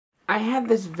I had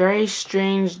this very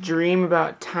strange dream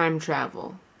about time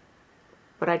travel,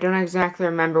 but I don't exactly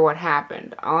remember what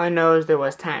happened. All I know is there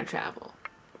was time travel,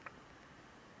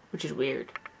 which is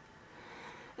weird.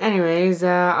 Anyways,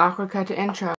 awkward cut to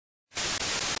intro.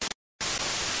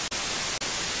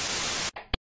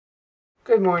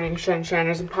 Good morning,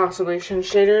 SHunShiners and possibly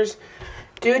SHunShaters.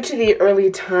 Due to the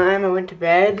early time I went to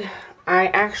bed, I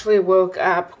actually woke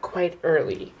up quite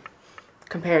early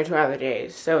compared to other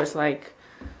days. So it's like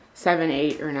 7,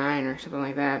 8, or 9 or something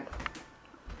like that.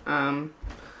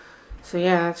 So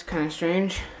yeah, that's kind of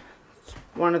strange. It's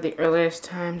one of the earliest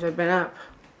times I've been up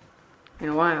in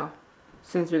a while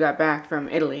since we got back from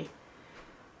Italy,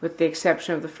 with the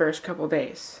exception of the first couple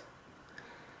days.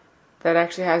 That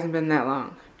actually hasn't been that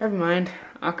long. Never mind.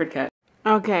 Awkward cut.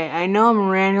 Okay, I know I'm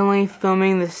randomly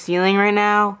filming the ceiling right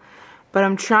now, but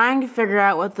I'm trying to figure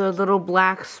out what those little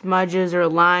black smudges or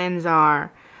lines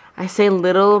are. I say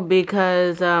little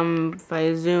because if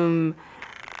I zoom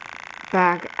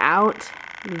back out,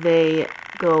 they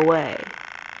go away.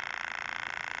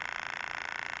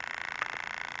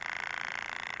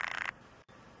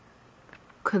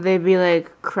 Could they be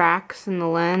like cracks in the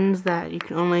lens that you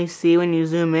can only see when you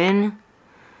zoom in?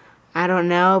 I don't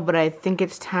know, but I think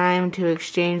it's time to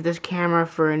exchange this camera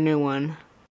for a new one.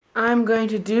 I'm going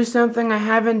to do something I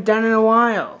haven't done in a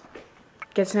while.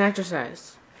 Get some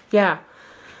exercise. Yeah.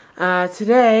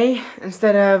 Today,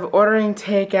 instead of ordering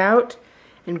takeout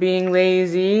and being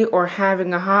lazy or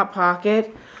having a Hot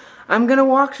Pocket, I'm gonna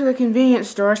walk to the convenience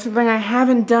store, something I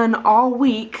haven't done all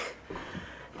week,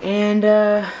 and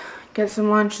get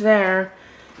some lunch there,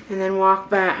 and then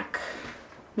walk back.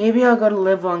 Maybe I'll go to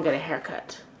Livewell and get a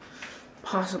haircut.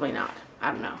 Possibly not.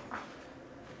 I don't know.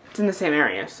 It's in the same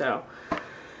area, so.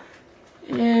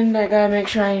 And I gotta make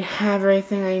sure I have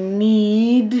everything I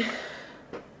need.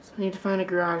 So I need to find a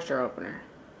garage door opener.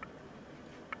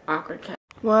 Awkward cut.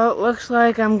 Well, it looks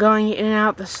like I'm going in and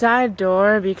out the side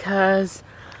door because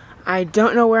I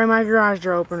don't know where my garage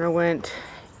door opener went.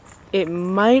 It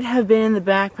might have been in the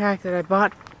backpack that I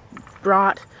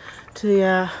brought to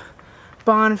the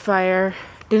bonfire.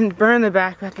 Didn't burn the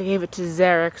backpack, I gave it to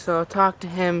Zarek, so I'll talk to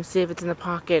him, see if it's in the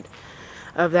pocket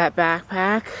of that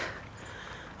backpack.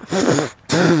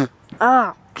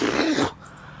 Ah!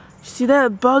 See,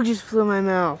 that bug just flew in my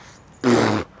mouth.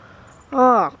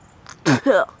 Oh!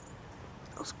 That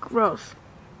was gross.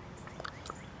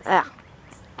 Ah!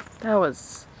 That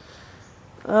was...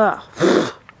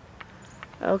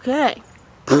 Okay.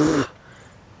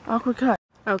 Awkward cut.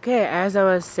 Okay, as I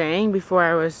was saying before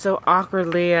I was so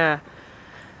awkwardly,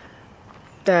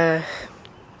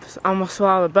 almost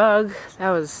swallowed a bug. That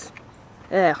was,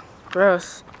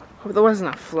 gross. Hope there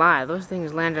wasn't a fly. Those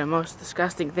things landed on most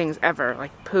disgusting things ever,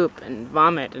 like poop and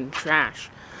vomit and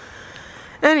trash.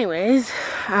 Anyways,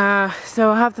 so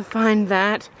I'll have to find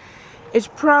that. It's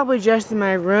probably just in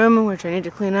my room, which I need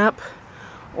to clean up,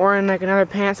 or in like another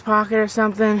pants pocket or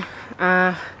something.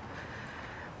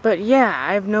 But yeah,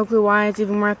 I have no clue why it's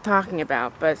even worth talking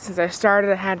about, but since I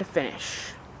started, I had to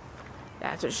finish.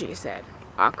 That's what she said.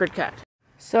 Awkward cut.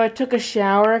 So I took a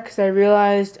shower because I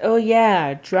realized, oh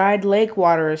yeah, dried lake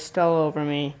water is still over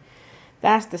me.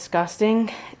 That's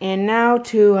disgusting. And now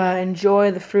to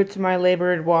enjoy the fruits of my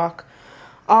labored walk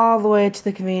all the way to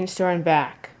the convenience store and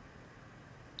back.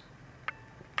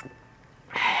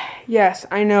 Yes,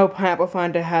 I know Pineapple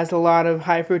Fanta has a lot of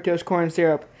high fructose corn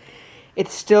syrup.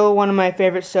 It's still one of my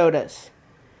favorite sodas.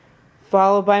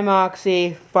 Followed by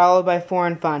Moxie, followed by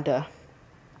Foreign Fanta.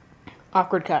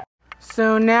 Awkward cut.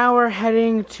 So now we're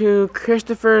heading to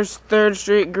Christopher's 3rd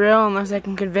Street Grill, unless I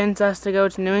can convince us to go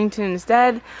to Newington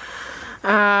instead,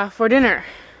 for dinner.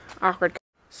 Awkward cut.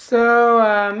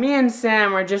 So, me and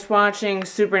Sam were just watching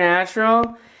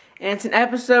Supernatural, and it's an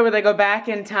episode where they go back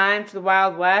in time to the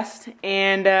Wild West,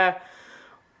 and,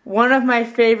 one of my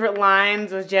favorite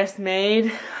lines was just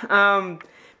made.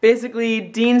 Basically,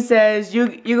 Dean says, you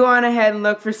go on ahead and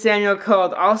look for Samuel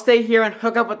Colt. I'll stay here and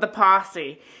hook up with the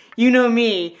posse. You know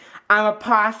me, I'm a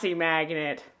posse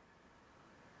magnet.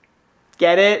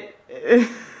 Get it?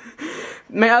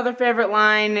 My other favorite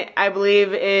line, I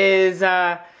believe, is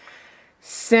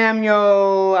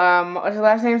Samuel, what's his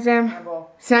last name, Sam?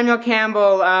 Campbell. Samuel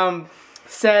Campbell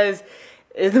says,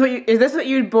 is this what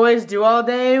you boys do all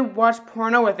day? Watch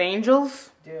porno with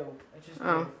angels? Do. I just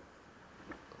do.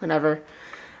 Whatever.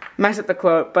 Mess up the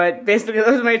quote, but basically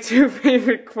those are my 2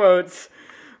 favorite quotes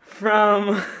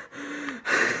from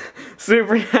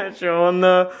Supernatural, and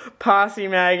the posse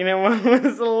magnet one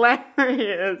was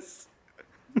hilarious.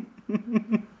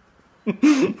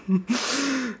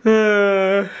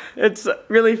 It's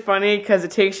really funny because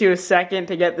it takes you a second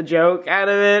to get the joke out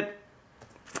of it.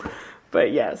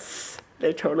 But yes,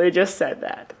 they totally just said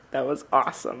that. That was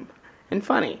awesome. And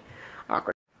funny.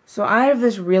 Awkward. So I have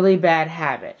this really bad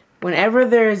habit. Whenever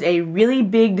there's a really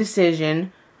big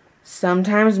decision,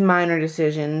 sometimes minor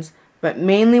decisions, but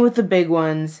mainly with the big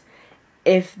ones,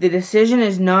 if the decision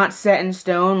is not set in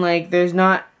stone, like there's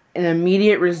not an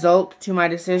immediate result to my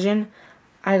decision,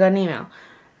 I got an email.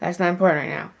 That's not important right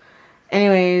now.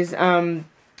 Anyways, then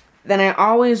I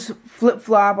always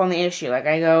flip-flop on the issue. Like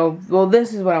I go, well,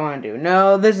 this is what I want to do.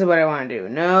 No, this is what I want to do.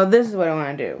 No, this is what I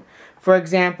want to do. For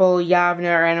example, Yavna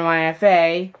or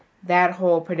NYFA, that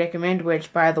whole predicament,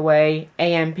 which, by the way,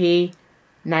 AMP,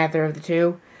 neither of the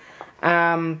two.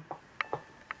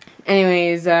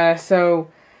 Anyways, so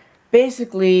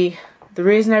basically, the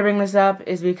reason I bring this up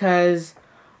is because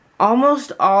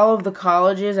almost all of the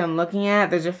colleges I'm looking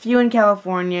at, there's a few in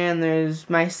California, and there's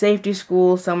my safety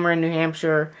school somewhere in New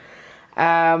Hampshire,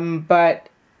 but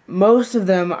most of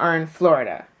them are in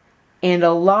Florida. And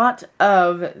a lot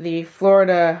of the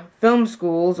Florida film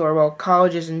schools, or well,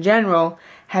 colleges in general,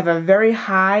 have a very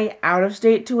high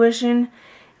out-of-state tuition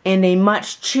and a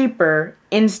much cheaper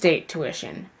in-state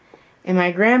tuition. And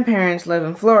my grandparents live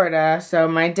in Florida, so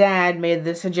my dad made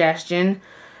the suggestion,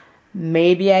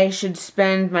 maybe I should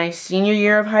spend my senior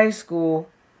year of high school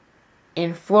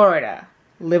in Florida,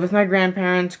 live with my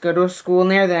grandparents, go to a school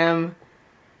near them,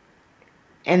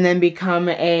 and then become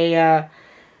a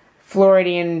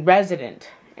Floridian resident,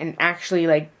 and actually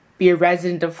like be a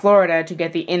resident of Florida to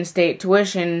get the in-state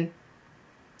tuition,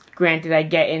 granted I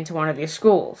get into one of these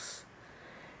schools.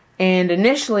 And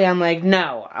initially I'm like,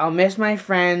 no, I'll miss my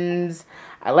friends,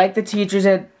 I like the teachers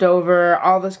at Dover,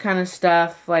 all this kind of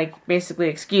stuff, like basically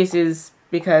excuses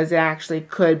because it actually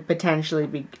could potentially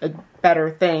be a better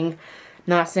thing.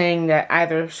 Not saying that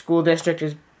either school district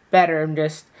is better, I'm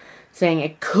just saying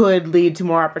it could lead to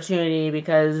more opportunity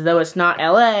because though it's not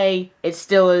LA, it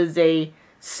still is a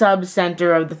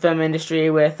sub-center of the film industry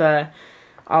with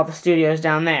all the studios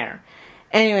down there.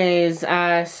 Anyways,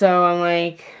 so I'm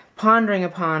like pondering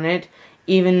upon it,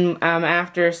 even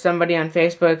after somebody on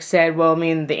Facebook said, well, I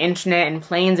mean, the internet and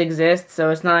planes exist, so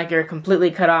it's not like you're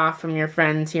completely cut off from your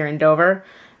friends here in Dover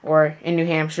or in New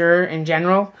Hampshire in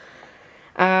general.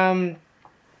 So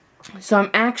I'm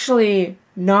actually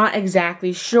not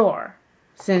exactly sure,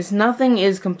 since nothing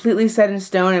is completely set in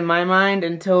stone in my mind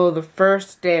until the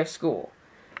first day of school.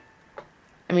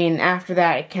 I mean, after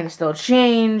that it can still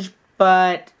change,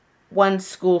 but once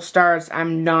school starts,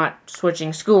 I'm not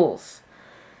switching schools.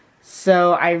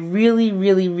 So I really,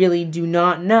 really, really do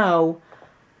not know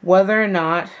whether or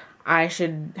not I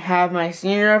should have my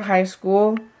senior year of high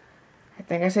school. I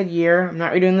think I said year, I'm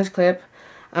not redoing this clip.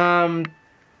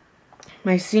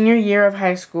 My senior year of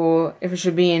high school, if it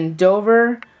should be in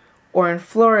Dover or in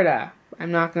Florida.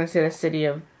 I'm not going to say the city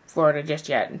of Florida just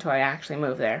yet until I actually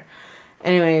move there.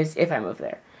 Anyways, if I move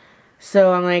there.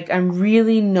 So I'm like, I'm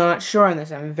really not sure on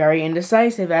this. I'm very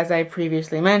indecisive, as I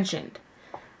previously mentioned.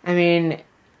 I mean,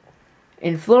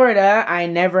 in Florida, I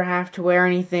never have to wear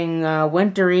anything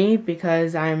wintry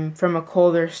because I'm from a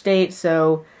colder state,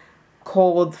 so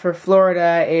cold for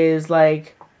Florida is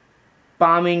like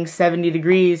bombing 70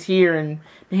 degrees here in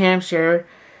New Hampshire.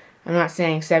 I'm not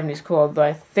saying 70 is cold, though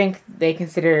I think they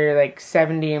consider like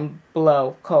 70 and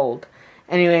below cold.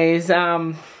 Anyways,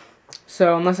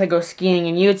 so unless I go skiing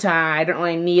in Utah, I don't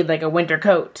really need like a winter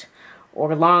coat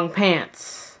or long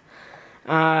pants.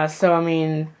 So I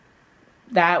mean,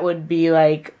 that would be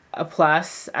like a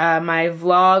plus. My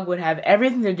vlog would have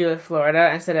everything to do with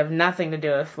Florida instead of nothing to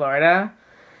do with Florida.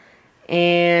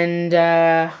 And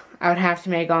I would have to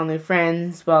make all new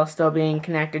friends while still being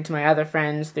connected to my other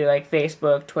friends through like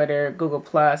Facebook, Twitter, Google+,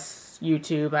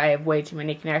 YouTube. I have way too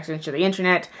many connections to the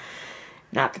internet.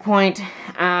 Not the point.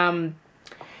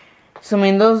 So I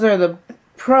mean, those are the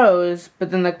pros,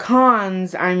 but then the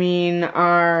cons, I mean,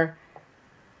 are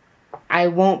I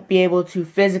won't be able to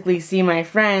physically see my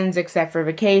friends except for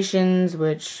vacations,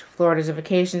 which Florida's a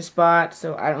vacation spot,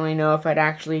 so I don't really know if I'd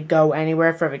actually go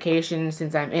anywhere for vacation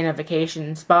since I'm in a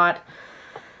vacation spot.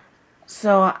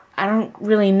 So I don't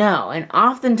really know. And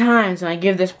oftentimes when I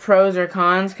give this pros or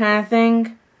cons kind of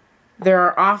thing, there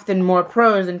are often more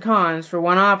pros than cons for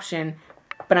one option,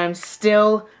 but I'm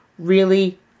still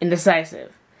really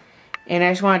indecisive. And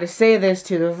I just wanted to say this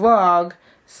to the vlog,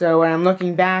 so when I'm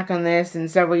looking back on this in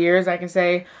several years, I can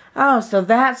say, oh, so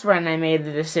that's when I made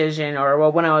the decision, or,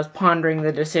 well, when I was pondering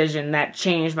the decision that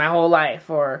changed my whole life,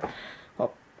 or,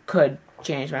 well, could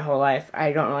change my whole life.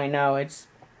 I don't really know. It's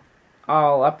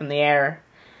all up in the air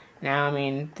now. I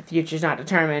mean, the future's not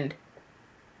determined,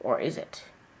 or is it?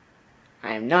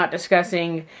 I am not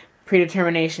discussing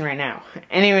predetermination right now.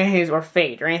 Anyways, or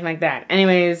fate, or anything like that.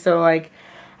 Anyways, so, like,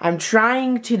 I'm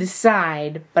trying to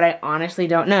decide, but I honestly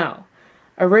don't know.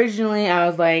 Originally, I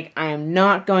was like, I am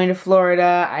not going to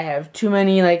Florida. I have too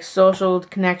many like social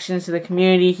connections to the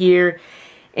community here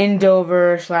in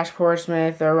Dover /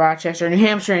 Portsmouth or Rochester, New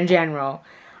Hampshire in general.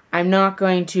 I'm not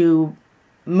going to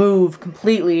move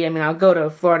completely. I mean, I'll go to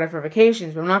Florida for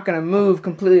vacations, but I'm not going to move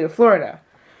completely to Florida.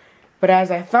 But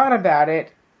as I thought about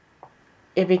it,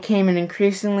 it became an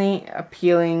increasingly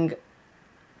appealing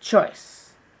choice.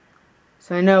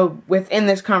 So I know within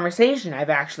this conversation, I've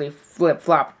actually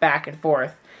flip-flopped back and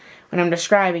forth when I'm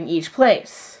describing each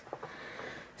place.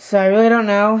 So I really don't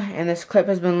know, and this clip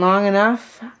has been long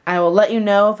enough. I will let you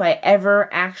know if I ever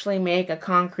actually make a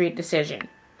concrete decision.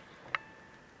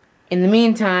 In the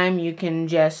meantime, you can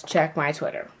just check my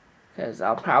Twitter, because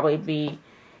I'll probably be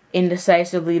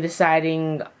indecisively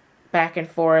deciding back and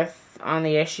forth on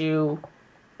the issue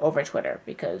over Twitter,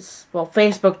 because, well,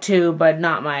 Facebook too, but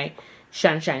not my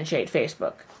SHunSHineSHate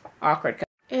Facebook. Awkward.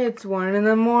 It's 1 in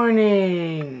the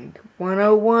morning.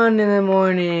 1:01 in the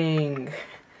morning.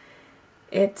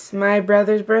 It's my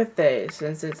brother's birthday,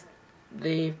 since it's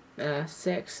the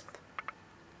 6th.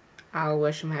 I'll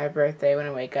wish him happy birthday when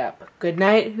I wake up. Good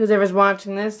night, who's ever's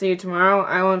watching this. See you tomorrow.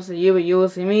 I won't see you, but you will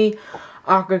see me.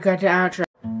 Awkward cut to outro.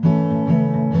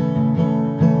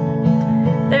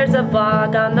 There's a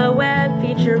vlog on the web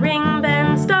featuring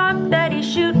Ben Stock that he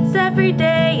shoots every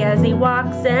day as he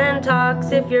walks and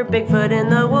talks. If you're Bigfoot in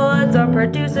the woods or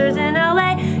producers in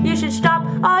LA, you should stop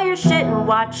all your shit and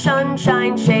watch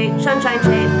SHunSHineSHate.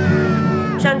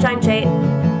 SHunSHineSHate.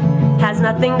 SHunSHineSHate. Has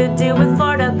nothing to do with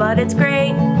Florida, but it's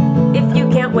great. If you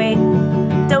can't wait,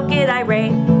 don't get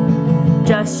irate.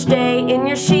 Just stay in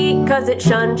your sheet, cause it's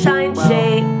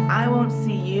SHunSHineSHate. Well, I won't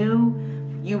see you,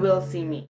 you will see me.